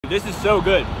this is so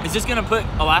good. Is this gonna put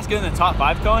Alaska in the top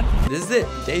 5, Cohen? This is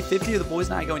it. Day 50 of the boys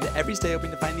and I going to every state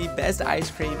hoping to find the best ice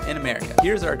cream in America.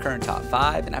 Here's our current top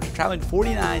 5, and after traveling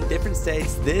 49 different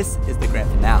states, this is the grand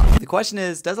finale. The question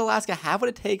is, does Alaska have what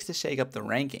it takes to shake up the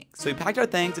rankings? So we packed our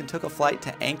things and took a flight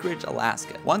to Anchorage,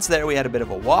 Alaska. Once there, we had a bit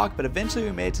of a walk, but eventually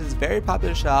we made it to this very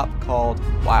popular shop called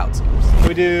Wild Scoops.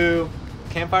 We do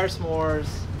campfire s'mores,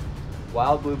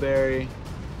 wild blueberry.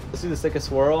 Let's do the sickest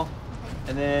swirl,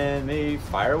 and then maybe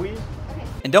fireweed.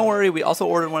 And don't worry, we also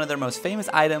ordered one of their most famous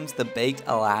items, the Baked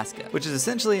Alaska, which is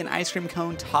essentially an ice cream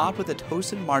cone topped with a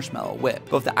toasted marshmallow whip.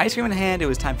 But with the ice cream in hand, it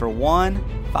was time for one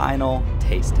final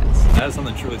taste test. That is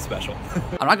something truly special.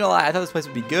 I'm not gonna lie, I thought this place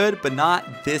would be good, but not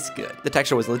this good. The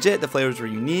texture was legit, the flavors were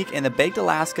unique, and the Baked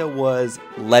Alaska was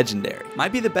legendary.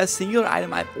 Might be the best singular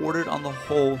item I've ordered on the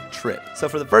whole trip. So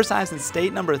for the first time since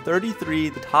state number 33,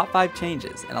 the top 5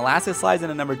 changes, and Alaska slides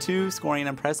into number 2, scoring an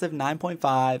impressive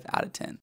 9.5 out of 10.